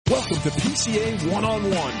Welcome to PCA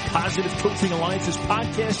One-on-One, Positive Coaching Alliance's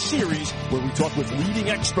podcast series where we talk with leading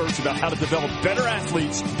experts about how to develop better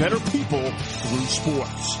athletes, better people through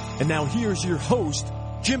sports. And now here's your host,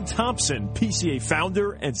 Jim Thompson, PCA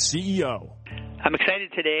founder and CEO. I'm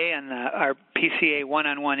excited today on our PCA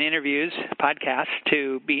One-on-One Interviews podcast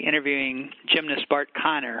to be interviewing gymnast Bart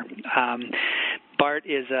Connor. Bart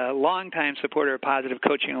is a longtime supporter of Positive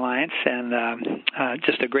Coaching Alliance and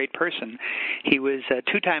just a great person. He was a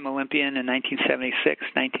two-time Olympian in 1976,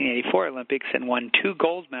 1984 Olympics, and won 2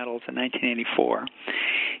 gold medals in 1984.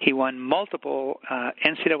 He won multiple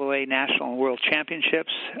NCAA national and world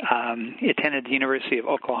championships. He attended the University of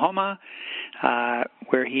Oklahoma,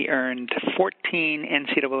 where he earned 14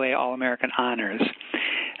 NCAA All-American honors.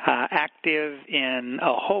 Active in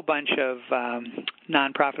a whole bunch of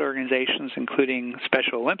nonprofit organizations, including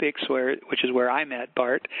Special Olympics, which is where I met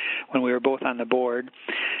Bart when we were both on the board.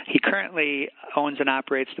 He currently owns and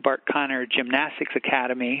operates the Bart Connor Gymnastics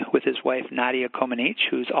Academy with his wife Nadia Comaneci,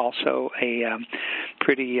 who's also a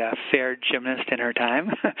pretty fair gymnast in her time,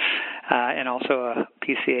 and also a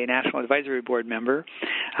PCA National Advisory Board member.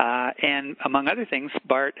 And among other things,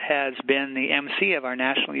 Bart has been the MC of our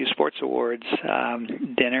National Youth Sports Awards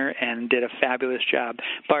dinner and did a fabulous job.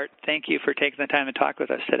 Bart, thank you for taking the time to talk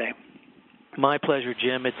with us today. My pleasure,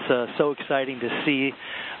 Jim. It's so exciting to see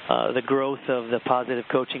the growth of the Positive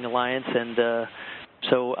Coaching Alliance, and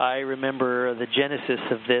so I remember the genesis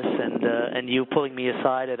of this and you pulling me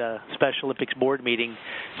aside at a Special Olympics board meeting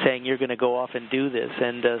saying you're going to go off and do this.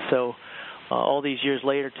 And so all these years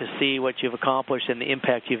later to see what you've accomplished and the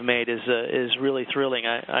impact you've made is really thrilling.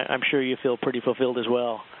 I'm sure you feel pretty fulfilled as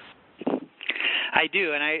well. I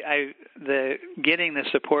do, and the getting the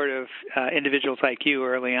support of individuals like you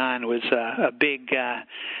early on was a big,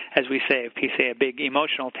 as we say at PCA, a big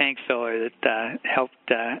emotional tank filler that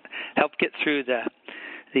helped get through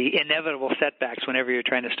the inevitable setbacks whenever you're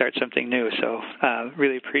trying to start something new. So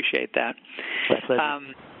really appreciate that.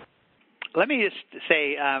 Let me just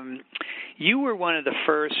say, you were one of the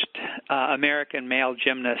first American male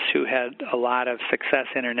gymnasts who had a lot of success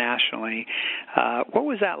internationally. What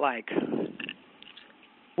was that like?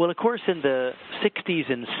 Well, of course, in the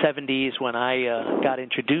 60s and 70s when I got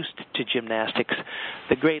introduced to gymnastics,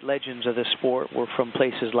 the great legends of the sport were from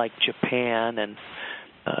places like Japan and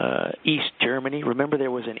East Germany. Remember there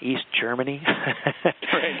was an East Germany?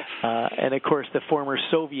 Right. And, of course, the former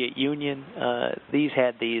Soviet Union, these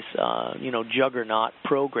had these, juggernaut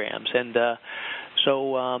programs. And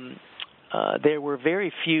so there were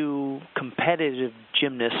very few competitive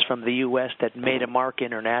gymnasts from the U.S. that made a mark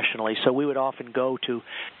internationally. So we would often go to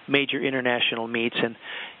major international meets, and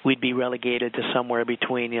we'd be relegated to somewhere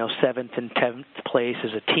between 7th and 10th place as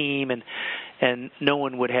a team, and no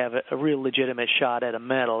one would have a real legitimate shot at a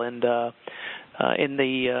medal. And in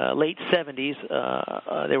the late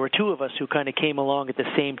 70s, there were 2 of us who kind of came along at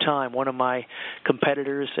the same time. One of my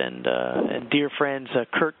competitors and dear friends,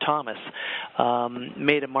 Kurt Thomas,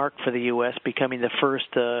 made a mark for the U.S., becoming the first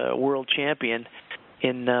world champion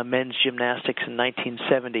in men's gymnastics in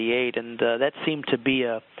 1978, and that seemed to be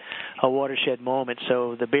a watershed moment.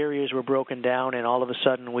 So the barriers were broken down, and all of a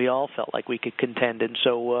sudden we all felt like we could contend. And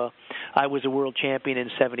so I was a world champion in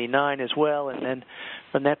 79 as well, and then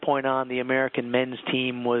from that point on, the American men's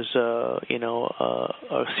team was,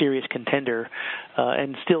 a serious contender.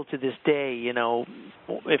 And still to this day,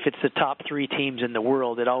 if it's the top 3 teams in the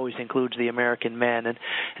world, it always includes the American men. And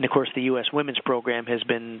of course, the U.S. women's program has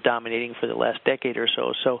been dominating for the last decade or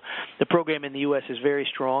so. So the program in the U.S. is very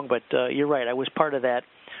strong, but you're right. I was part of that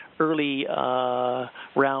early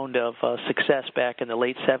round of success back in the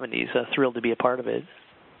late 70s. Thrilled to be a part of it.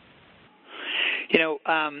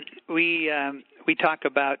 We talk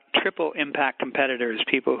about triple impact competitors,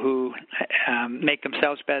 people who make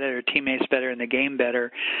themselves better, their teammates better, and the game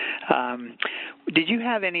better. Did you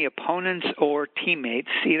have any opponents or teammates,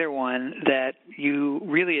 either one, that you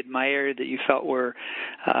really admired, that you felt were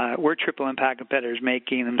triple impact competitors,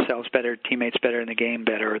 making themselves better, teammates better, and the game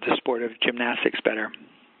better, or the sport of gymnastics better?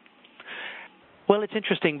 Well, it's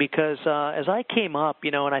interesting because as I came up,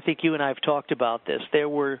 and I think you and I have talked about this, there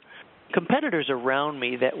were competitors around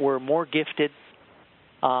me that were more gifted,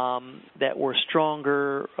 that were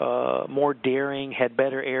stronger, more daring, had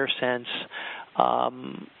better air sense,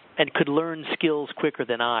 and could learn skills quicker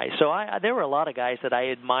than I. So there were a lot of guys that I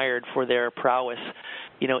admired for their prowess,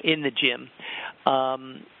 in the gym.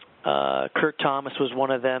 Kurt Thomas was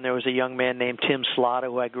one of them. There was a young man named Tim Slaughter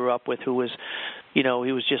who I grew up with who was, he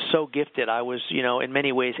was just so gifted. I was, in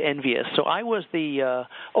many ways envious. So I was the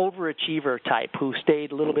overachiever type who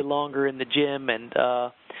stayed a little bit longer in the gym, and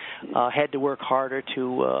had to work harder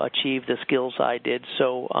to achieve the skills I did.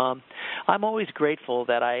 So I'm always grateful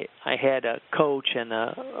that I had a coach and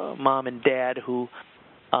a mom and dad who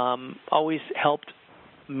always helped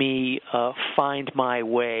me find my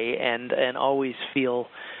way and always feel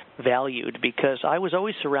valued, because I was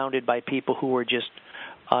always surrounded by people who were just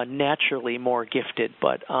naturally more gifted.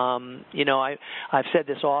 But I've said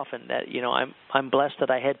this often, that I'm blessed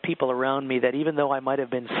that I had people around me that, even though I might have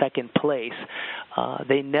been second place,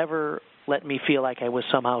 they never let me feel like I was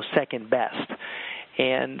somehow second best.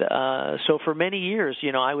 And so for many years,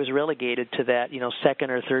 I was relegated to that, second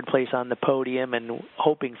or third place on the podium and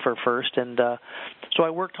hoping for first. And so I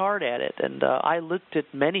worked hard at it. And I looked at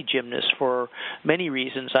many gymnasts for many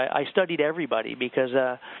reasons. I studied everybody because,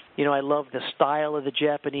 I love the style of the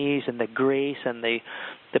Japanese and the grace and the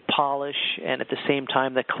polish, and at the same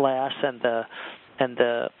time the class and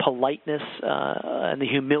the politeness and the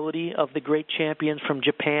humility of the great champions from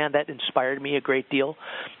Japan. That inspired me a great deal.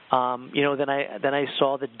 Then I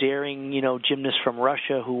saw the daring, gymnasts from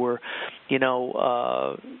Russia who were,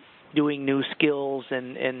 doing new skills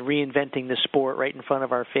and reinventing the sport right in front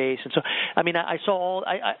of our face. And so, I saw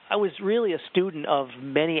I was really a student of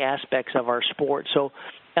many aspects of our sport. So,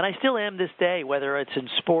 and I still am this day, whether it's in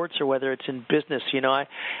sports or whether it's in business.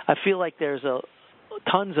 I feel like there's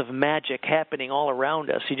tons of magic happening all around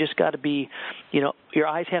us. You just got to be, your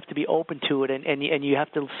eyes have to be open to it, and you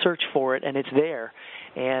have to search for it, and it's there.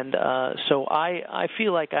 And so I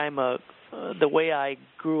feel like I'm the way I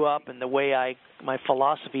grew up and the way my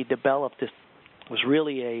philosophy developed was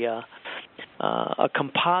really a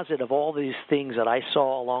composite of all these things that I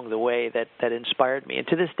saw along the way that inspired me. And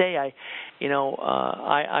to this day,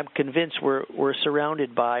 I'm convinced we're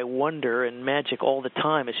surrounded by wonder and magic all the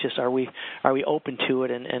time. It's just, are we open to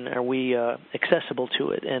it, and are we accessible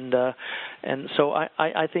to it? And so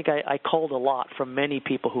I think I culled a lot from many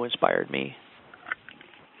people who inspired me.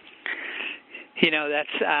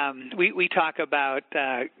 That's we talk about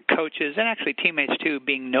coaches and actually teammates too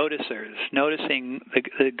being noticers, noticing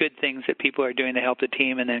the good things that people are doing to help the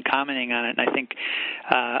team, and then commenting on it. And I think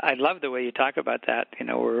I love the way you talk about that.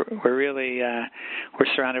 We're really we're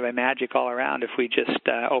surrounded by magic all around if we just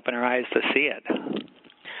open our eyes to see it.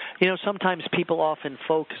 Sometimes people often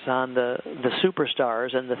focus on the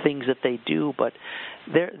superstars and the things that they do, but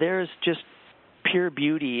there's just pure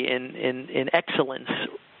beauty in excellence.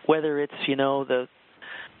 Whether it's, the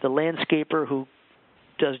landscaper who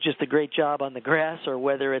does just a great job on the grass, or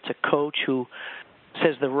whether it's a coach who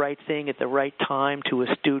says the right thing at the right time to a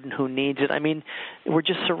student who needs it. We're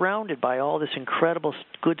just surrounded by all this incredible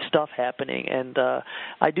good stuff happening, and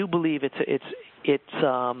I do believe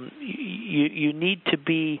you need to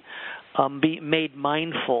be made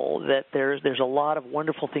mindful that there's a lot of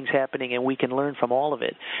wonderful things happening, and we can learn from all of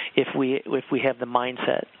it if we have the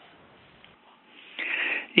mindset.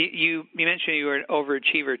 You mentioned you were an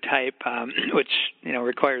overachiever type, which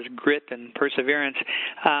requires grit and perseverance.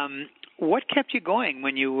 What kept you going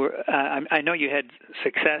when you were? I know you had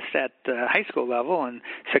success at the high school level and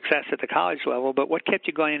success at the college level, but what kept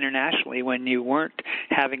you going internationally when you weren't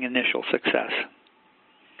having initial success?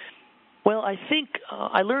 Well, I think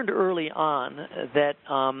I learned early on that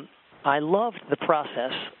I loved the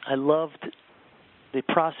process. I loved the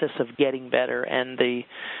process of getting better and the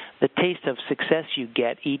taste of success you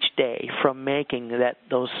get each day from making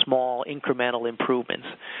those small incremental improvements.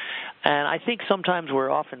 And I think sometimes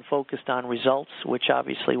we're often focused on results, which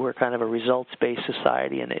obviously we're kind of a results-based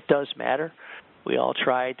society, and it does matter. We all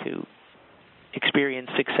try to experience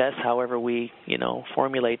success however we,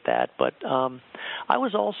 formulate that. But I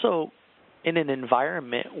was also in an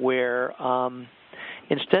environment where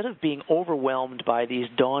instead of being overwhelmed by these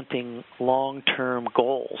daunting long-term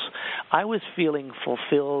goals, I was feeling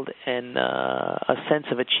fulfilled and a sense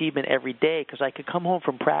of achievement every day, because I could come home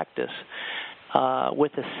from practice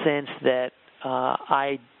with a sense that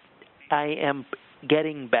I am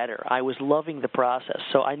getting better. I was loving the process.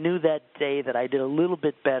 So I knew that day that I did a little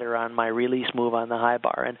bit better on my release move on the high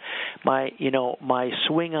bar, and my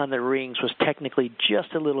swing on the rings was technically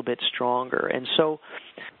just a little bit stronger. And so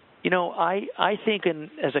I think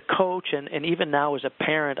as a coach and even now as a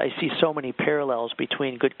parent, I see so many parallels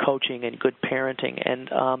between good coaching and good parenting. And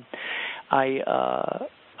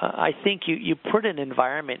I think you put an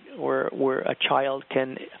environment where a child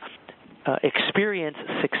can experience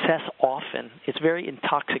success often. It's very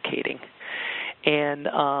intoxicating. And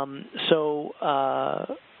so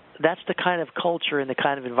that's the kind of culture and the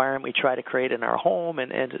kind of environment we try to create in our home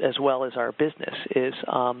and as well as our business is.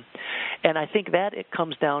 And I think that it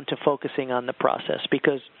comes down to focusing on the process,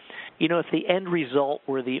 because, if the end result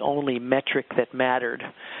were the only metric that mattered,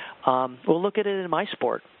 well, look at it in my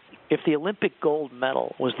sport. if the Olympic gold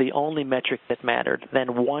medal was the only metric that mattered,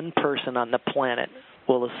 then one person on the planet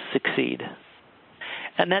will succeed.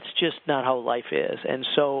 And that's just not how life is. And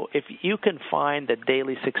so if you can find the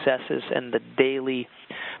daily successes and the daily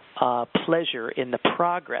pleasure in the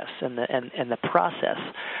progress and the process,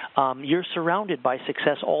 you're surrounded by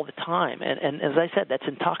success all the time. And as I said, that's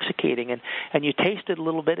intoxicating. And you taste it a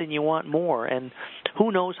little bit and you want more. And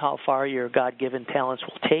who knows how far your God-given talents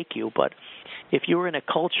will take you. But if you're in a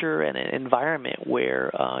culture and an environment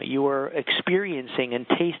where you are experiencing and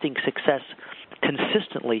tasting success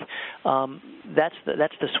consistently, that's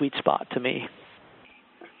the sweet spot to me.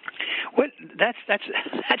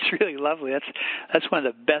 That's really lovely. That's one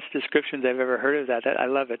of the best descriptions I've ever heard of that. I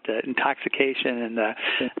love it, the intoxication and the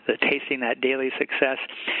tasting that daily success.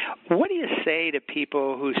 What do you say to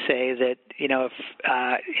people who say that if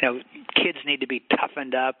kids need to be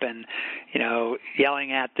toughened up and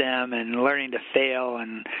yelling at them and learning to fail,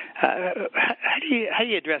 and how do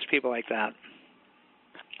you address people like that?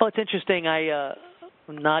 Well, it's interesting.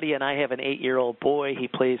 Nadia and I have an 8-year-old boy. He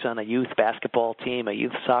plays on a youth basketball team, a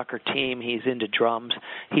youth soccer team. He's into drums.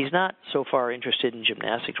 He's not so far interested in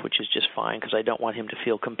gymnastics, which is just fine because I don't want him to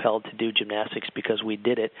feel compelled to do gymnastics because we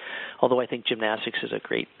did it, although I think gymnastics is a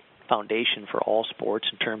great foundation for all sports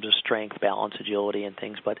in terms of strength, balance, agility, and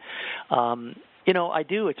things. But I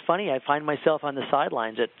do. It's funny. I find myself on the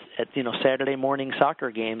sidelines at Saturday morning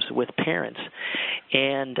soccer games with parents,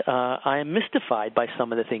 and I am mystified by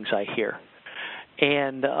some of the things I hear.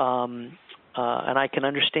 And I can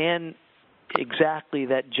understand exactly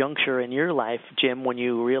that juncture in your life, Jim, when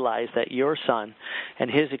you realize that your son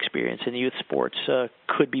and his experience in youth sports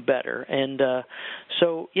could be better. And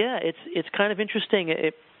so, yeah, it's kind of interesting.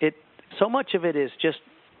 It so much of it is just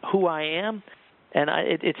who I am, and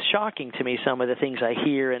it's shocking to me some of the things I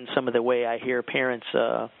hear and some of the way I hear parents.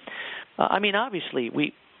 Obviously,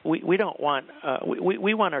 we don't want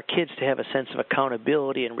we want our kids to have a sense of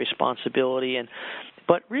accountability and responsibility,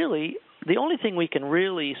 but really the only thing we can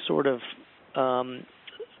really sort of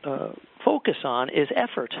focus on is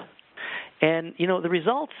effort. And the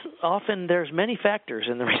results, often there's many factors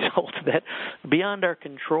in the result that beyond our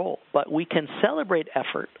control, but we can celebrate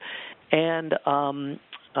effort, and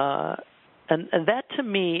that to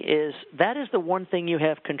me is the one thing you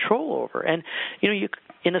have control over. And you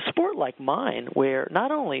in a sport like mine, where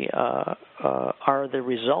not only are the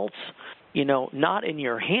results not in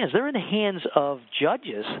your hands, they're in the hands of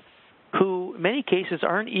judges who in many cases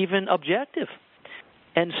aren't even objective.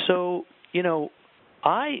 And so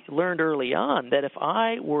I learned early on that if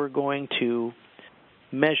I were going to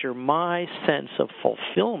measure my sense of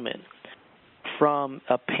fulfillment from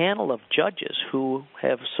a panel of judges who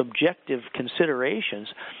have subjective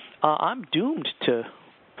considerations, I'm doomed to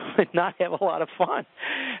not have a lot of fun.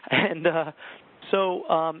 And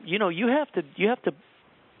so you have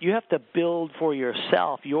to build for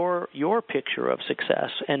yourself your picture of success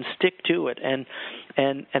and stick to it. And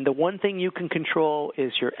the one thing you can control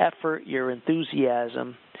is your effort, your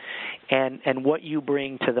enthusiasm, and what you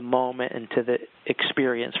bring to the moment and to the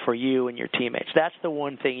experience for you and your teammates. That's the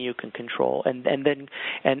one thing you can control, and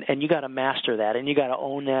you got to master that, and you got to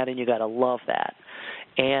own that, and you got to love that.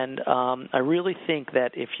 And I really think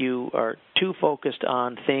that if you are too focused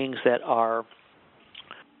on things that are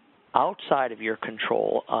outside of your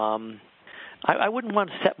control, I wouldn't want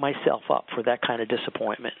to set myself up for that kind of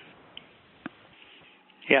disappointment.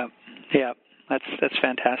 Yeah, that's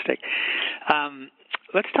fantastic.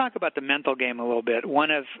 Let's talk about the mental game a little bit.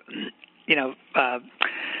 One of,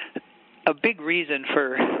 a big reason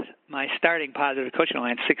for my starting Positive Coaching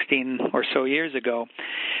Alliance 16 or so years ago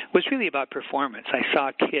was really about performance. I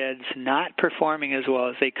saw kids not performing as well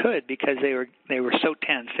as they could because they were so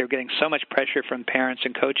tense. They were getting so much pressure from parents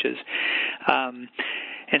and coaches. And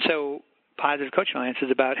so Positive Coaching Alliance is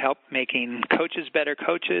about help making coaches better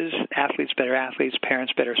coaches, athletes better athletes,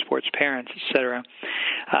 parents better sports parents, et cetera.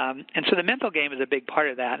 And so the mental game is a big part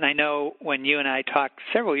of that. And I know when you and I talked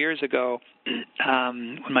several years ago,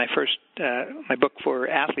 when my book for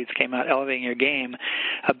athletes came out, Elevating Your Game,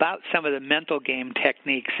 about some of the mental game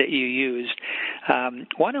techniques that you used.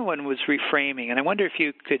 One of them was reframing, and I wonder if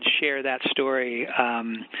you could share that story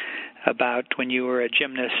about when you were a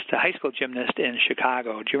high school gymnast in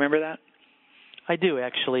Chicago. Do you remember that? I do,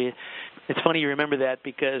 actually. It's funny you remember that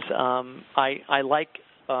because I like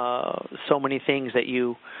so many things that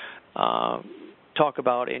you talk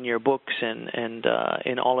about in your books and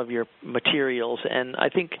in all of your materials. And I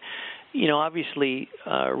think, obviously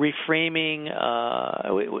reframing,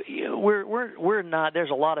 we're not, there's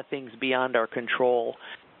a lot of things beyond our control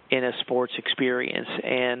in a sports experience.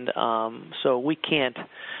 And so we can't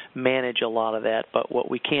manage a lot of that, but what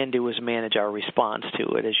we can do is manage our response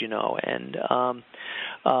to it, as you know. And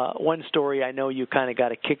one story, I know you kind of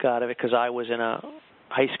got a kick out of it because I was in a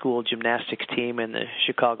high school gymnastics team in the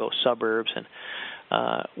Chicago suburbs, and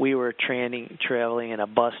we were traveling in a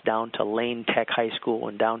bus down to Lane Tech High School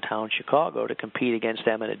in downtown Chicago to compete against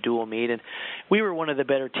them in a dual meet. And we were one of the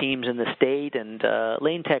better teams in the state, and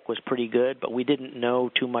Lane Tech was pretty good, but we didn't know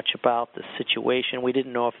too much about the situation. We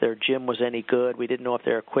didn't know if their gym was any good. We didn't know if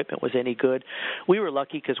their equipment was any good. We were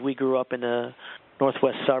lucky because we grew up in the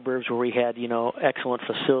northwest suburbs where we had, excellent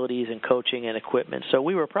facilities and coaching and equipment. So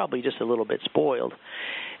we were probably just a little bit spoiled.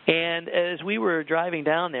 And as we were driving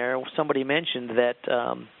down there, somebody mentioned that,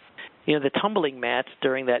 the tumbling mats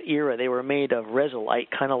during that era, they were made of Resolite,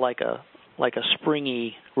 kind of like a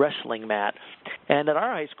springy wrestling mat. And at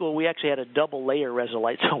our high school, we actually had a double layer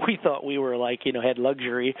Resolite, so we thought we were had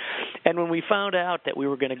luxury. And when we found out that we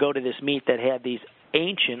were going to go to this meet that had these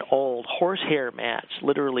ancient old horsehair mats,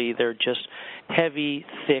 literally they're just heavy,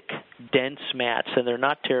 thick, dense mats, and they're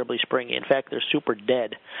not terribly springy. In fact, they're super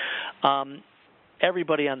dead.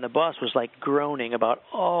 Everybody on the bus was like groaning about,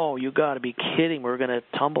 oh, you got to be kidding, we're going to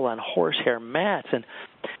tumble on horsehair mats. And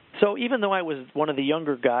so even though I was one of the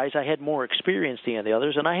younger guys, I had more experience than the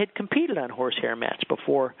others, and I had competed on horsehair mats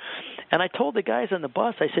before. And I told the guys on the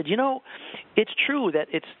bus, I said, it's true that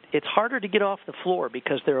it's harder to get off the floor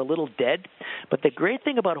because they're a little dead, but the great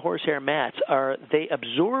thing about horsehair mats are they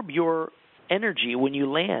absorb your energy when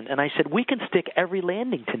you land. And I said, we can stick every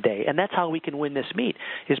landing today, and that's how we can win this meet,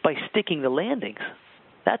 is by sticking the landings.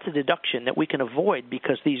 That's a deduction that we can avoid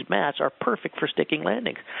because these mats are perfect for sticking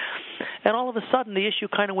landings. And all of a sudden, the issue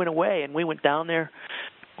kind of went away, and we went down there.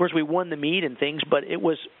 Of course, we won the meet and things, but it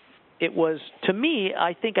was, to me,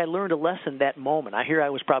 I think I learned a lesson that moment. I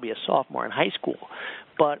was probably a sophomore in high school,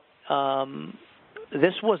 but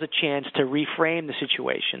this was a chance to reframe the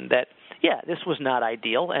situation that, this was not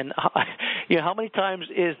ideal. And, how many times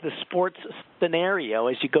is the sports scenario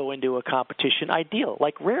as you go into a competition ideal?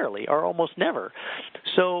 Like rarely or almost never.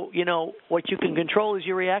 So, what you can control is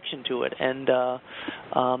your reaction to it. And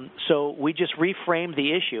so we just reframed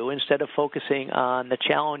the issue. Instead of focusing on the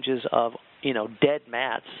challenges of, dead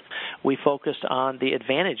mats, we focused on the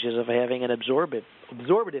advantages of having an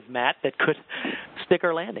absorbative mat that could stick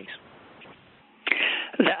our landings.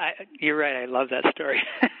 You're right. I love that story.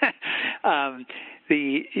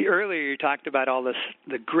 Earlier you talked about all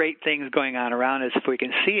the great things going on around us if we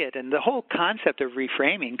can see it, and the whole concept of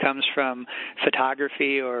reframing comes from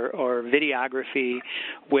photography or videography,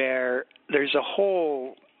 where there's a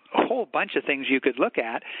whole bunch of things you could look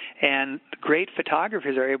at, and great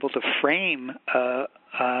photographers are able to frame a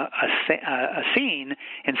scene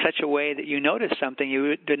in such a way that you notice something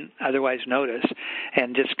you didn't otherwise notice,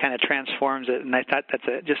 and just kind of transforms it. And I thought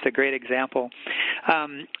that's just a great example.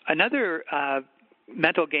 Another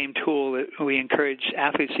mental game tool that we encourage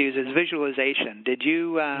athletes to use is visualization. Did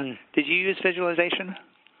you use visualization?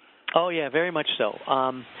 Oh yeah, very much so.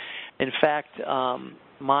 In fact,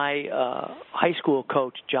 my high school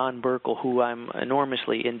coach, John Burkle, who I'm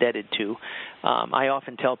enormously indebted to, I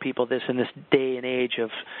often tell people this in this day and age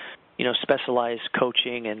of, specialized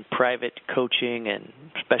coaching and private coaching and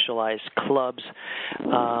specialized clubs,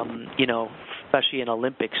 especially in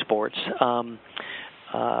Olympic sports.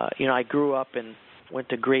 I grew up and went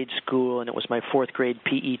to grade school, and it was my fourth grade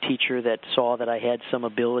PE teacher that saw that I had some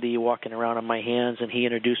ability walking around on my hands, and he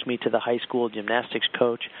introduced me to the high school gymnastics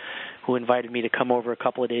coach, who invited me to come over a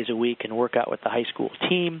couple of days a week and work out with the high school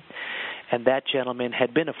team. And that gentleman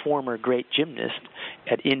had been a former great gymnast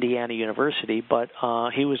at Indiana University, but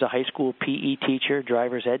he was a high school PE teacher,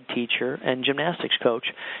 driver's ed teacher, and gymnastics coach,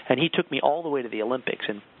 and he took me all the way to the Olympics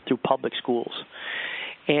and through public schools.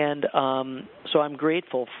 And so I'm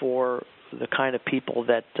grateful for the kind of people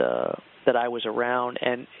that I was around.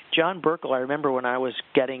 And John Burkle, I remember when I was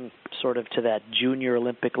getting sort of to that junior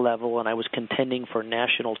Olympic level and I was contending for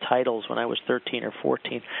national titles when I was 13 or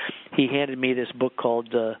 14, he handed me this book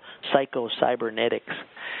called Psycho-Cybernetics.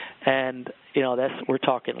 And, we're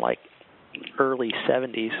talking like early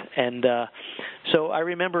 70s. And so I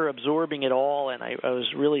remember absorbing it all, and I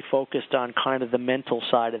was really focused on kind of the mental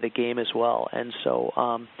side of the game as well. And so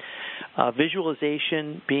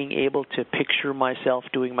visualization, being able to picture myself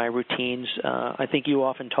doing my routines. I think you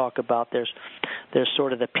often talk about there's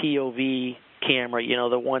sort of the POV camera,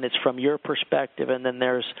 the one that's from your perspective, and then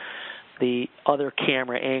there's the other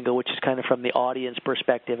camera angle, which is kind of from the audience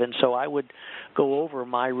perspective. And so I would go over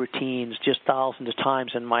my routines just thousands of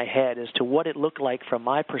times in my head as to what it looked like from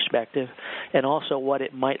my perspective and also what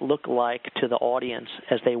it might look like to the audience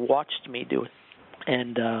as they watched me do it.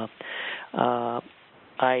 And I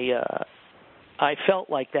I felt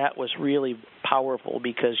like that was really powerful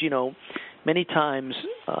because, many times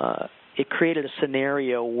it created a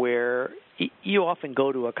scenario where you often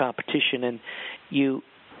go to a competition and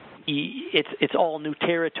it's all new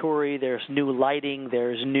territory, there's new lighting,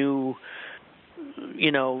 there's new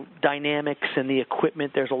dynamics in the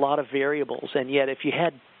equipment, there's a lot of variables, and yet if you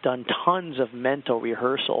had done tons of mental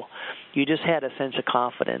rehearsal, you just had a sense of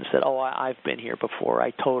confidence that, I've been here before,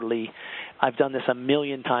 I've done this a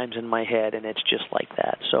million times in my head, and it's just like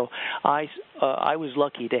that. So I was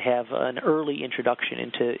lucky to have an early introduction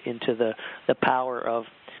into the power of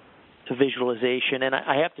visualization. And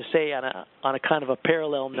I have to say, on a kind of a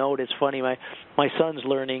parallel note, it's funny, my son's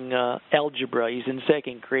learning algebra. He's in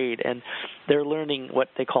second grade, and they're learning what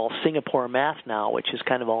they call Singapore math now, which is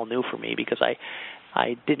kind of all new for me because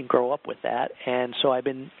I didn't grow up with that. And so I've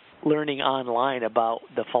been learning online about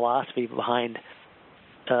the philosophy behind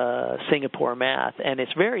Singapore math, and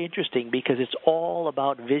it's very interesting because it's all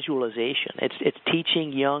about visualization. It's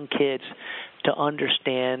teaching young kids to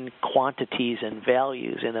understand quantities and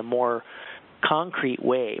values in a more concrete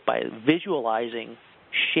way by visualizing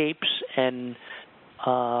shapes and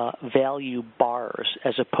value bars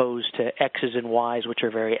as opposed to X's and Y's, which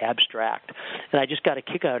are very abstract. And I just got a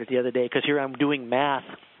kick out of it the other day because here I'm doing math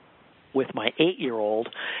with my 8-year-old,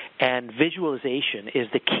 and visualization is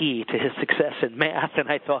the key to his success in math. And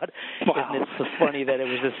I thought, wow, isn't it so funny that it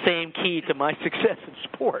was the same key to my success in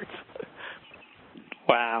sports?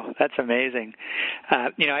 Wow, that's amazing.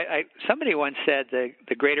 Somebody once said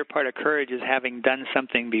the greater part of courage is having done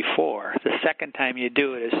something before. The second time you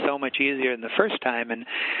do it is so much easier than the first time, and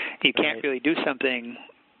you can't really do something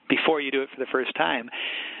before you do it for the first time.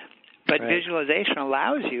 But visualization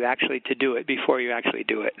allows you actually to do it before you actually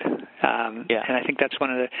do it. And I think that's one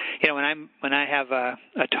of the, when I have a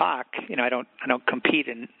talk, I don't compete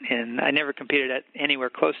in I never competed at anywhere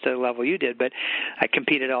close to the level you did, but I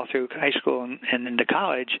competed all through high school and into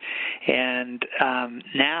college. And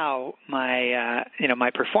now my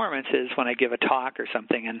my performance is when I give a talk or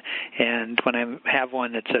something, and when I have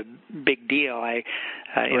one that's a big deal, I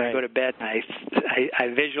go to bed and I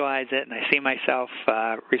visualize it and I see myself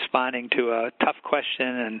responding to a tough question,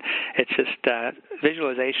 and it's just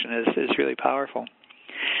visualization is really powerful.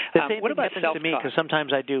 The same what about happens to me because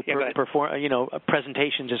sometimes I do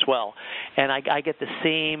presentations as well, and I get the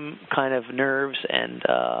same kind of nerves and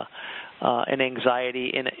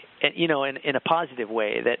anxiety in a positive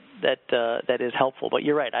way that is helpful. But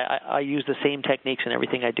you're right, I use the same techniques in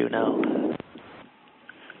everything I do now.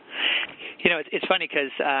 It's funny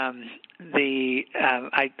because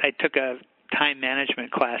I took a time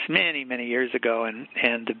management class many, many years ago,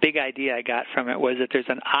 and the big idea I got from it was that there's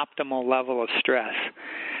an optimal level of stress.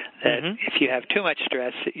 That if you have too much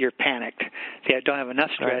stress, you're panicked. If you don't have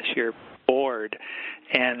enough stress, you're bored.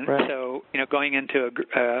 And so, going into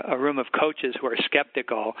a room of coaches who are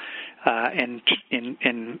skeptical and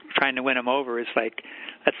trying to win them over is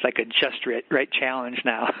that's like a just right challenge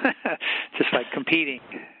now. Just like competing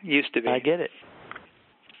used to be. I get it.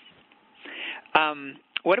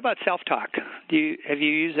 What about self-talk? Have you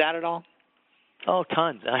used that at all? Oh,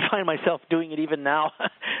 tons. I find myself doing it even now.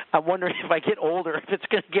 I'm wondering if I get older, if it's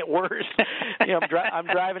going to get worse. I'm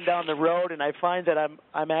driving down the road, and I find that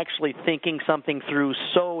I'm actually thinking something through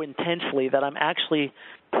so intensely that I'm actually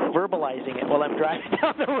verbalizing it while I'm driving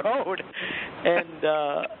down the road. And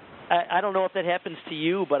I don't know if that happens to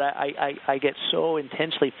you, but I get so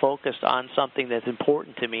intensely focused on something that's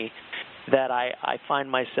important to me that I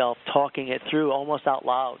find myself talking it through almost out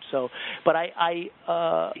loud. So, but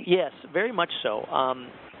yes, very much so.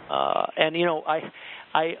 And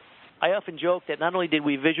I often joke that not only did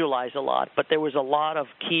we visualize a lot, but there was a lot of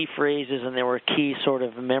key phrases and there were key sort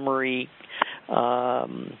of memory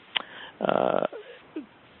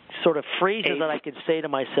sort of phrases that I could say to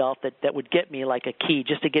myself that would get me like a key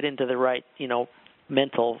just to get into the right,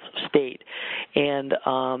 mental state. And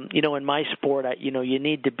in my sport, you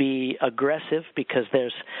need to be aggressive because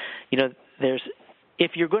there's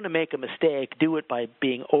if you're going to make a mistake, do it by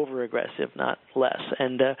being over aggressive, not less.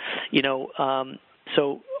 And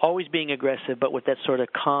so always being aggressive, but with that sort of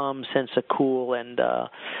calm sense of cool and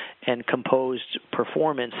composed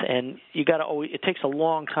performance. And you got to always. It takes a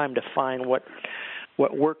long time to find what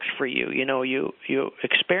works for you. You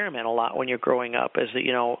experiment a lot when you're growing up.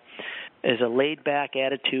 Is a laid-back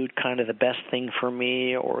attitude kind of the best thing for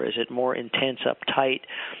me, or is it more intense, uptight?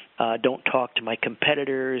 Don't talk to my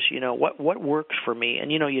competitors. What works for me?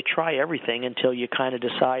 And you try everything until you kind of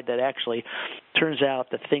decide that actually, turns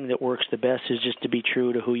out the thing that works the best is just to be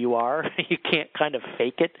true to who you are. You can't kind of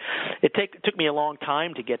fake it. It took me a long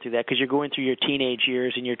time to get through that because you're going through your teenage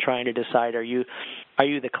years and you're trying to decide are you are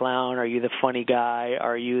you the clown? Are you the funny guy?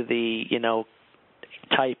 Are you the,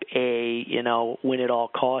 type A, win at all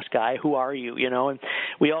cost guy? Who are you? And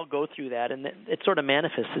we all go through that, and it sort of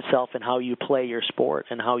manifests itself in how you play your sport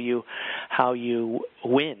and how you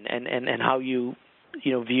win and how you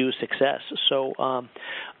view success. So,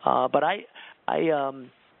 but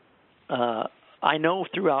I know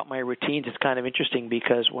throughout my routines it's kind of interesting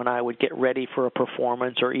because when I would get ready for a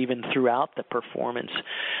performance or even throughout the performance,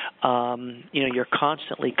 you're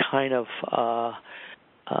constantly kind of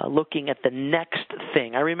looking at the next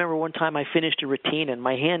thing. I remember one time I finished a routine and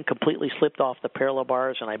my hand completely slipped off the parallel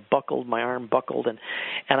bars and my arm buckled and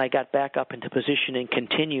I got back up into position and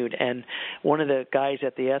continued. And one of the guys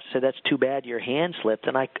at the F said, "That's too bad your hand slipped."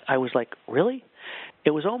 And I was like, really?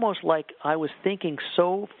 It was almost like I was thinking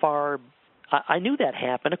so far. I knew that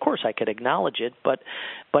happened. Of course I could acknowledge it, but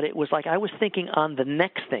it was like I was thinking on the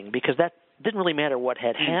next thing because that didn't really matter what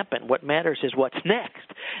had happened. What matters is what's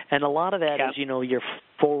next. And a lot of that is, your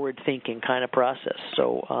forward-thinking kind of process.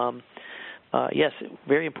 So, yes,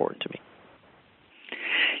 very important to me.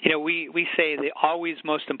 We say the always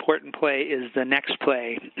most important play is the next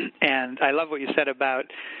play. And I love what you said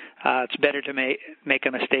about it's better to make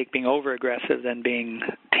a mistake being over-aggressive than being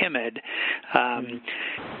timid. And,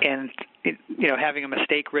 having a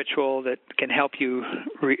mistake ritual that can help you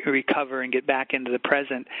recover and get back into the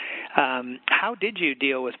present. How did you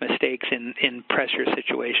deal with mistakes in pressure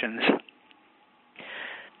situations?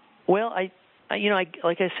 Well, I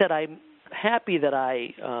like I said, I'm happy that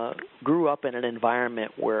I grew up in an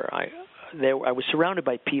environment where I was surrounded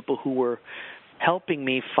by people who were helping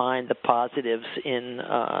me find the positives in.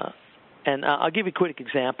 And I'll give you a quick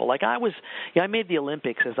example. Like I made the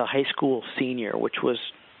Olympics as a high school senior, which was,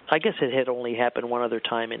 I guess it had only happened one other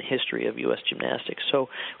time in history of U.S. gymnastics. So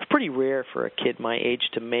it was pretty rare for a kid my age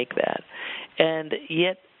to make that. And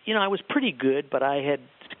yet, I was pretty good, but I had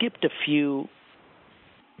skipped a few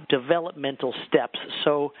developmental steps.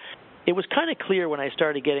 So it was kind of clear when I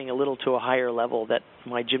started getting a little to a higher level that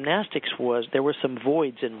my gymnastics there were some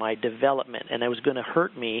voids in my development, and it was going to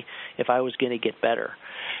hurt me if I was going to get better.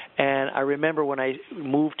 And I remember when I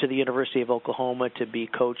moved to the University of Oklahoma to be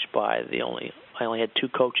coached by I only had two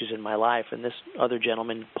coaches in my life, and this other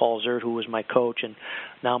gentleman, Paul Zert, who was my coach and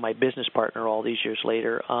now my business partner all these years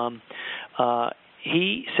later,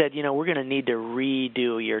 he said, we're going to need to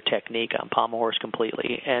redo your technique on pommel horse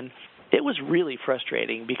completely. And it was really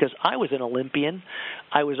frustrating because I was an Olympian.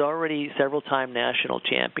 I was already several-time national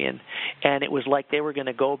champion, and it was like they were going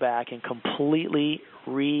to go back and completely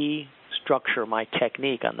restructure my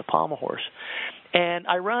technique on the pommel horse. And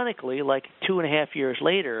ironically, like 2.5 years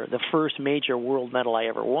later, the first major world medal I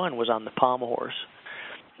ever won was on the pommel horse.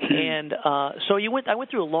 And so I went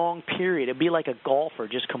through a long period. It'd be like a golfer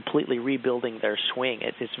just completely rebuilding their swing.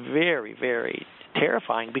 It's very, very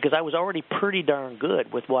terrifying because I was already pretty darn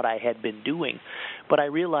good with what I had been doing, but I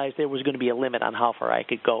realized there was going to be a limit on how far I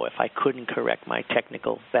could go if I couldn't correct my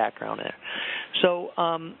technical background there. So,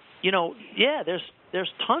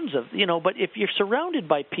 there's tons of, but if you're surrounded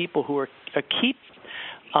by people who keep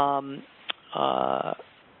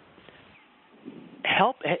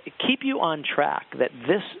you on track that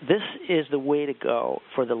this is the way to go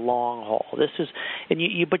for the long haul.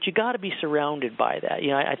 But you got to be surrounded by that.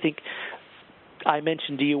 I think I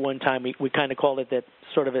mentioned to you one time we kind of called it that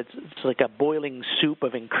sort of it's like a boiling soup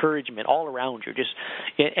of encouragement all around you.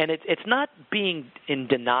 It's not being in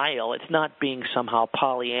denial. It's not being somehow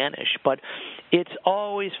Pollyannish, but it's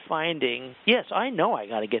always finding. Yes, I know I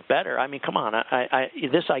got to get better. I mean, come on, I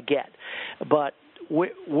get, but.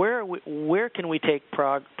 Where can we take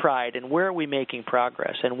pride, and where are we making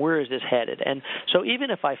progress, and where is this headed? And so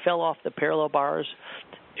even if I fell off the parallel bars,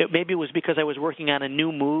 maybe it was because I was working on a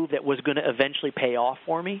new move that was going to eventually pay off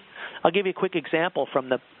for me. I'll give you a quick example from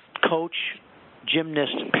the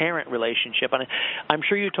coach-gymnast-parent relationship. And I'm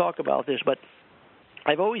sure you talk about this, but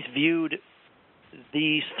I've always viewed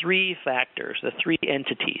these three factors, the three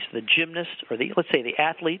entities, the gymnast, or let's say the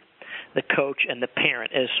athlete, the coach, and the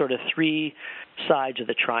parent, as sort of three sides of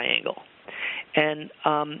the triangle. And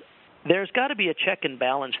there's got to be a check and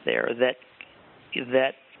balance there that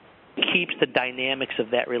keeps the dynamics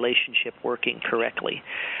of that relationship working correctly.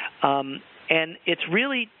 And it's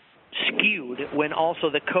really skewed when also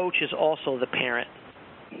the coach is also the parent.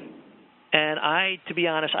 And to be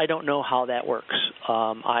honest, I don't know how that works.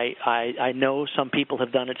 I know some people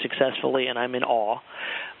have done it successfully, and I'm in awe,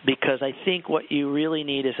 because I think what you really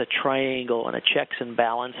need is a triangle and a checks and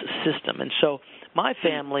balance system. And so my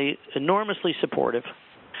family, enormously supportive.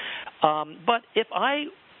 But if I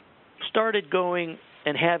started going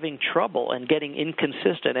and having trouble and getting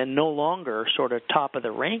inconsistent and no longer sort of top of the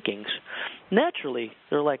rankings, naturally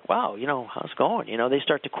they're like, wow, how's it going? They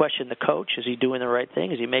start to question the coach. Is he doing the right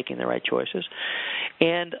thing? Is he making the right choices?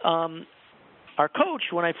 And our coach,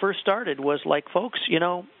 when I first started, was like, folks, we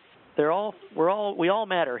all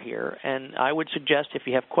matter here, and I would suggest if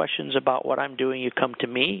you have questions about what I'm doing, you come to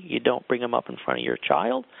me. You don't bring them up in front of your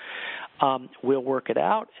child. We'll work it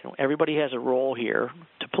out. Everybody has a role here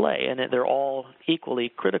to play, and they're all equally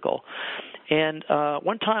critical. And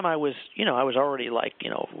one time I was already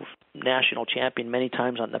national champion many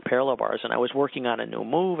times on the parallel bars, and I was working on a new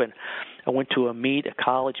move, and I went to a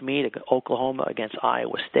college meet at Oklahoma against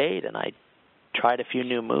Iowa State, and I tried a few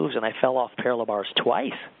new moves, and I fell off parallel bars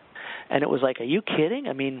twice. And it was like, are you kidding?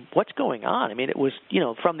 I mean, what's going on? I mean, it was,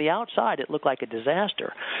 from the outside, it looked like a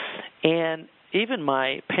disaster. And even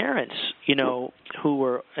my parents, who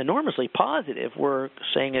were enormously positive, were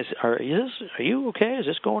saying, are you okay? Is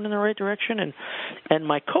this going in the right direction? And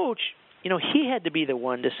my coach, he had to be the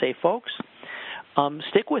one to say, folks,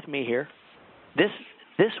 stick with me here. This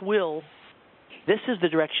is the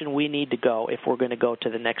direction we need to go if we're going to go to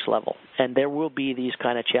the next level. And there will be these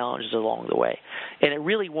kind of challenges along the way. And it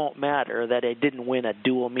really won't matter that I didn't win a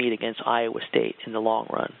dual meet against Iowa State in the long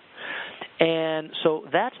run. And so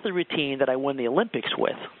that's the routine that I won the Olympics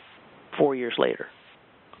with 4 years later.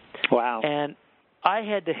 Wow. And I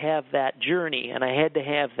had to have that journey, and I had to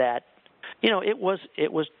have that, it was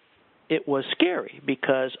scary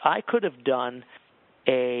because I could have done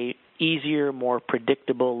a easier, more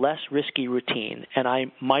predictable, less risky routine, and I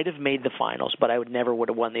might have made the finals, but I never would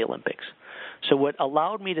have won the Olympics. So what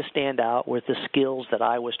allowed me to stand out were the skills that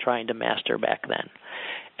I was trying to master back then.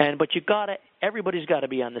 But everybody's got to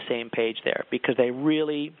be on the same page there, because they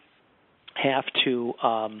really have to,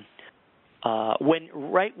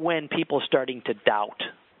 when people are starting to doubt,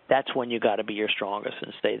 that's when you got to be your strongest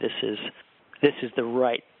and say, this is the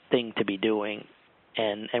right thing to be doing,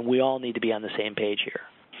 and we all need to be on the same page here.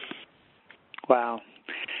 Wow.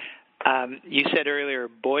 You said earlier,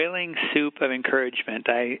 boiling soup of encouragement.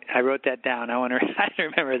 I wrote that down. I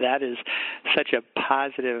remember that is such a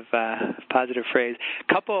positive phrase.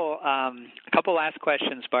 Couple last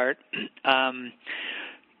questions, Bart.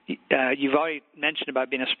 You've already mentioned about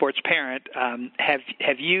being a sports parent.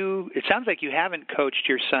 Have you? It sounds like you haven't coached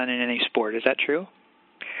your son in any sport. Is that true?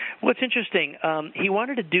 Well, it's interesting. He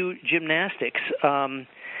wanted to do gymnastics,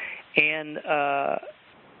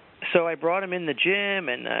 so I brought him in the gym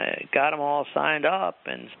and got him all signed up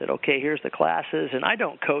and said, okay, here's the classes. And I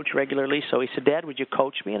don't coach regularly, so he said, Dad, would you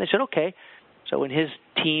coach me? And I said, okay. So in his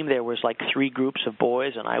team, there was like 3 groups of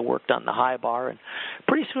boys, and I worked on the high bar. And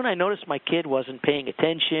pretty soon I noticed my kid wasn't paying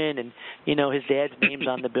attention, and, his dad's name's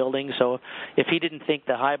on the building. So if he didn't think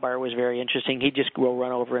the high bar was very interesting, he'd just go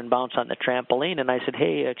run over and bounce on the trampoline. And I said,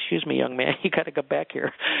 hey, excuse me, young man, you got to go back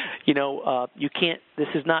here. You can't, this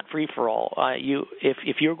is not free for all.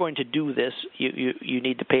 If you're going to do this, you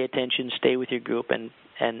need to pay attention, stay with your group,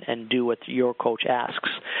 and do what your coach asks.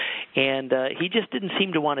 And he just didn't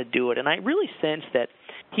seem to want to do it. And I really sensed that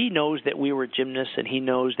he knows that we were gymnasts, and he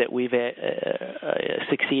knows that we've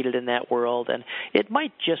succeeded in that world. And it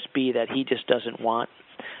might just be that he just doesn't want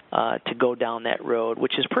to go down that road,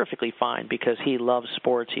 which is perfectly fine because he loves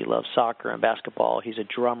sports. He loves soccer and basketball. He's a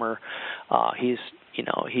drummer. He's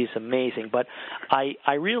amazing. But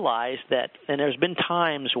I realized that, and there's been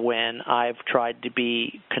times when I've tried to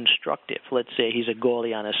be constructive. Let's say he's a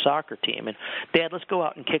goalie on a soccer team, and Dad, let's go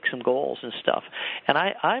out and kick some goals and stuff. And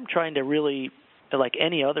I'm trying to really, like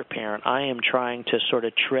any other parent, I am trying to sort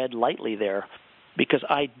of tread lightly there, because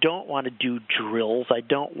I don't want to do drills. I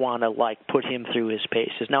don't want to put him through his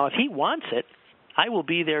paces. Now, if he wants it, I will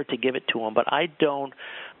be there to give it to him, but I don't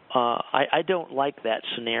like that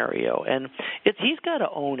scenario. And he's got to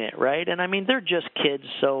own it, right? And I mean, they're just kids,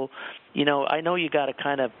 so I know you got to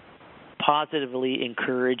kind of positively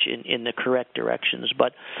encourage in the correct directions.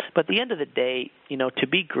 But at the end of the day, to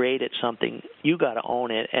be great at something, you got to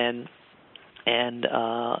own it, and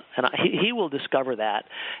he will discover that.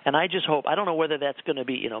 And I just hope, I don't know whether that's going to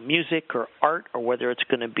be, music or art, or whether it's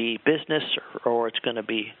going to be business, or it's going to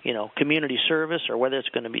be, community service, or whether it's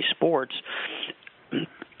going to be sports.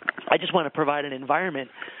 I just want to provide an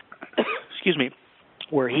environment, excuse me,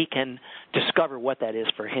 where he can discover what that is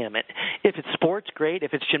for him. And if it's sports, great.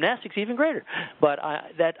 If it's gymnastics, even greater. But I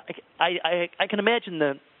can imagine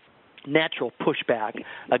the natural pushback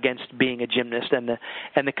against being a gymnast and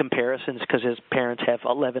the comparisons, because his parents have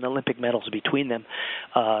 11 Olympic medals between them.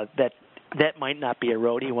 That might not be a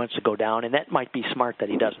road he wants to go down, and that might be smart that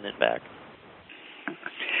he doesn't, in fact.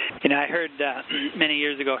 I heard many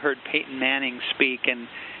years ago, Peyton Manning speak, and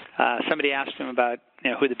somebody asked him about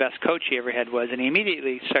who the best coach he ever had was, and he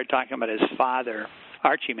immediately started talking about his father,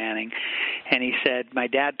 Archie Manning, and he said, my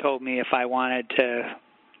dad told me if I wanted to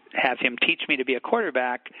have him teach me to be a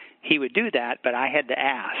quarterback, he would do that, but I had to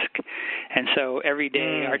ask. And so every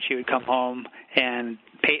day Archie would come home and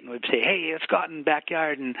Peyton would say, hey, let's go out in the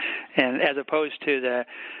backyard, and as opposed to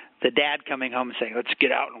the dad coming home and saying, let's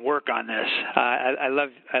get out and work on this. I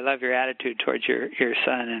love your attitude towards your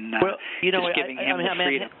son, and just giving him the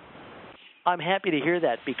freedom. I'm happy to hear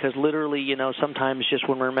that, because literally, sometimes just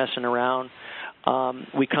when we're messing around,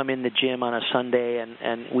 we come in the gym on a Sunday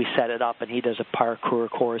and we set it up, and he does a parkour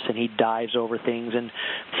course, and he dives over things and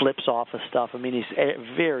flips off of stuff. I mean, he's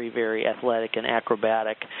very, very athletic and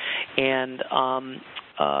acrobatic, and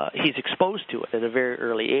he's exposed to it at a very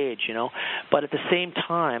early age, But at the same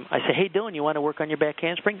time, I say, hey, Dylan, you want to work on your back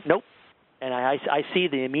handspring? Nope. And I see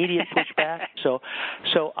the immediate pushback, so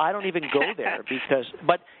I don't even go there,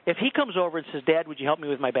 but if he comes over and says, Dad, would you help me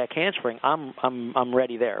with my back handspring? I'm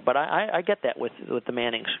ready there. But I get that with the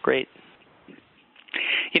Mannings. Great.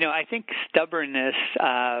 I think stubbornness,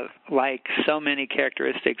 like so many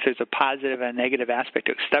characteristics, there's a positive and negative aspect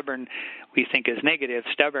to it. Stubborn, we think, is negative.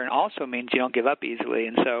 Stubborn also means you don't give up easily,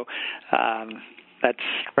 and so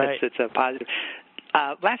it's a positive.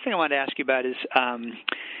 Last thing I wanted to ask you about is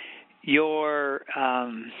your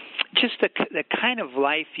just the kind of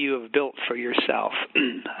life you have built for yourself.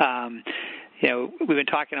 We've been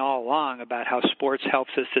talking all along about how sports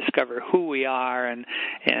helps us discover who we are and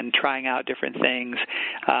trying out different things.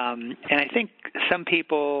 And I think some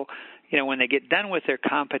people, when they get done with their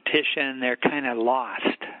competition, they're kind of lost.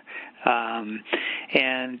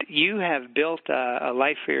 And you have built a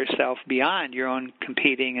life for yourself beyond your own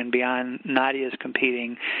competing and beyond Nadia's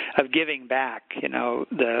competing, of giving back.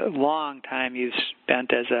 The long time you've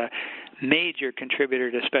spent as a major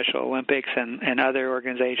contributor to Special Olympics and other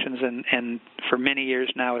organizations, and for many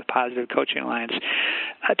years now with Positive Coaching Alliance.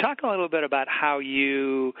 Talk a little bit about how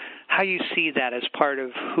you see that as part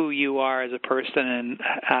of who you are as a person, and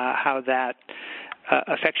how that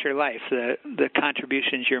affects your life, the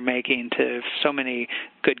contributions you're making to so many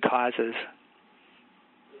good causes.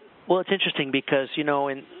 Well, it's interesting because,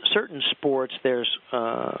 in certain sports, there's,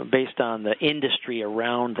 based on the industry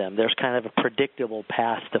around them, there's kind of a predictable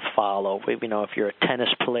path to follow. If you're a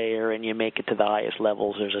tennis player and you make it to the highest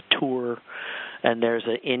levels, there's a tour, and there's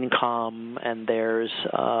an income, and there's,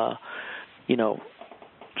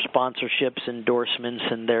 sponsorships, endorsements,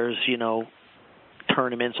 and there's,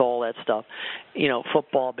 tournaments, all that stuff.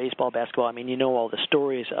 Football, baseball, basketball. I mean, all the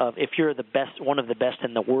stories of, if you're the best, one of the best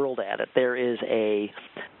in the world at it, there is a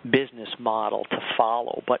business model to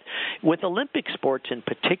follow. But with Olympic sports in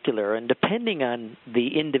particular, and depending on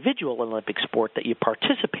the individual Olympic sport that you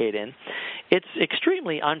participate in, it's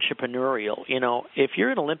extremely entrepreneurial. If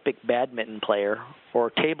you're an Olympic badminton player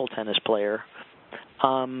or table tennis player,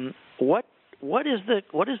 what is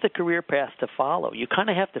the career path to follow? You kind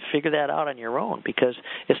of have to figure that out on your own, because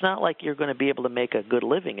it's not like you're going to be able to make a good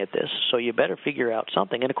living at this, so you better figure out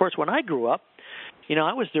something. And, of course, when I grew up,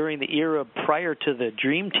 I was during the era prior to the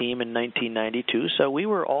Dream Team in 1992, so we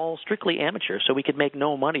were all strictly amateurs, so we could make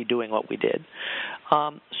no money doing what we did.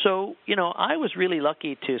 I was really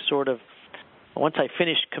lucky to sort of, once I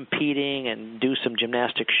finished competing and do some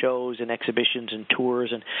gymnastic shows and exhibitions and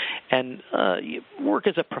tours and work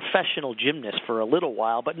as a professional gymnast for a little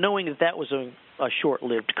while, but knowing that was a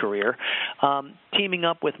short-lived career, teaming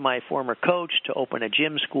up with my former coach to open a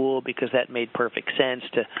gym school, because that made perfect sense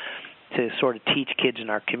to sort of teach kids in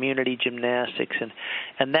our community gymnastics,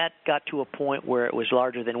 and that got to a point where it was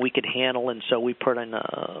larger than we could handle, and so we put in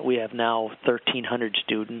we have now 1,300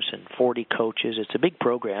 students and 40 coaches. It's a big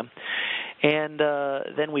program. And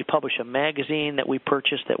then we publish a magazine that we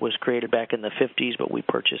purchased that was created back in the 50s, but we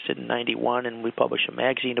purchased it in 91, and we published a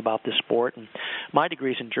magazine about the sport. And my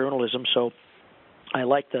degree is in journalism, so I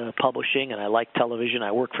like the publishing, and I like television.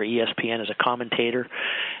 I work for ESPN as a commentator,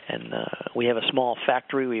 and we have a small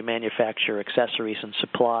factory. We manufacture accessories and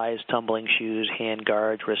supplies, tumbling shoes, hand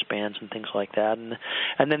guards, wristbands, and things like that.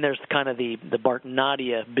 And then there's kind of the Bart and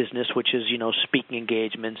Nadia business, which is, speaking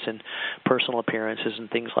engagements and personal appearances and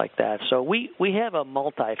things like that. So we have a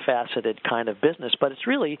multifaceted kind of business, but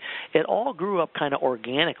it all grew up kind of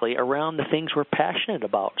organically around the things we're passionate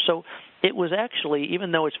about. So it was actually,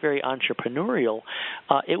 even though it's very entrepreneurial,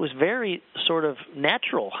 it was very sort of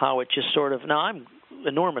natural how it just sort of, now I'm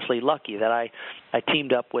enormously lucky that I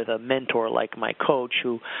teamed up with a mentor like my coach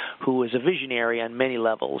who was a visionary on many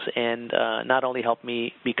levels, and not only helped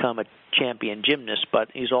me become a champion gymnast, but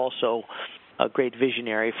he's also a great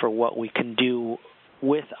visionary for what we can do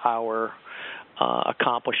with our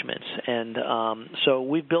accomplishments. And so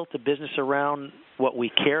we've built a business around what we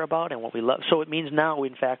care about and what we love. So it means now,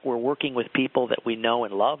 in fact, we're working with people that we know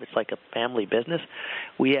and love. It's like a family business.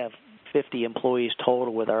 We have 50 employees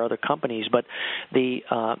total with our other companies, but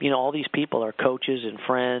all these people are coaches and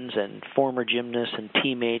friends and former gymnasts and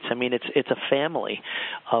teammates. I mean, it's a family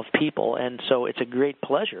of people, and so it's a great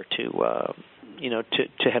pleasure to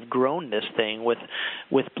have grown this thing with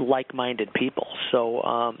like-minded people. So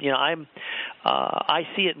I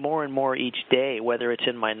see it more and more each day, whether it's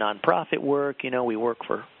in my nonprofit work. We work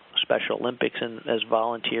for Special Olympics and as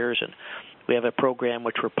volunteers, and we have a program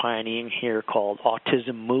which we're pioneering here called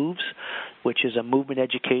Autism Moves, which is a movement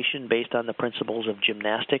education based on the principles of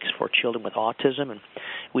gymnastics for children with autism. And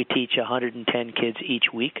we teach 110 kids each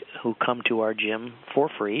week who come to our gym for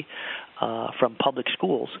free from public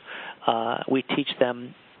schools. We teach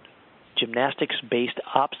them gymnastics-based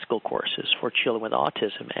obstacle courses for children with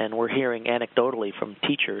autism, and we're hearing anecdotally from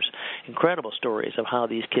teachers incredible stories of how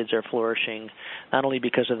these kids are flourishing, not only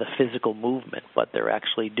because of the physical movement, but they're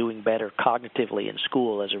actually doing better cognitively in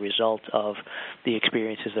school as a result of the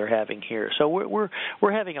experiences they're having here. So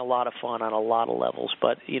we're having a lot of fun on a lot of levels,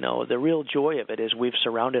 but the real joy of it is we've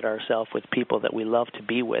surrounded ourselves with people that we love to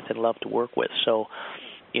be with and love to work with. So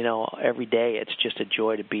every day it's just a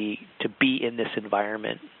joy to be in this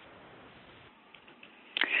environment.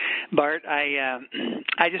 Bart, I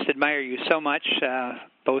just admire you so much,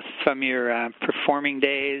 both from your performing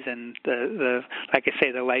days and the like I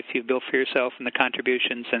say, the life you've built for yourself and the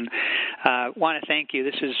contributions. And want to thank you.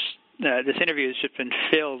 This interview has just been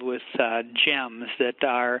filled with gems that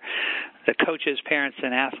the coaches, parents,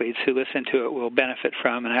 and athletes who listen to it will benefit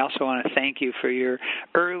from. And I also want to thank you for your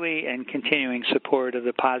early and continuing support of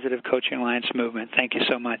the Positive Coaching Alliance movement. Thank you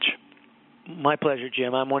so much. My pleasure,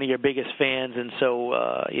 Jim. I'm one of your biggest fans, and so,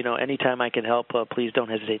 anytime I can help, please don't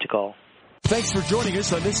hesitate to call. Thanks for joining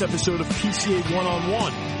us on this episode of PCA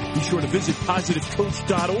One-on-One. Be sure to visit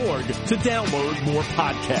positivecoach.org to download more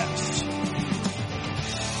podcasts.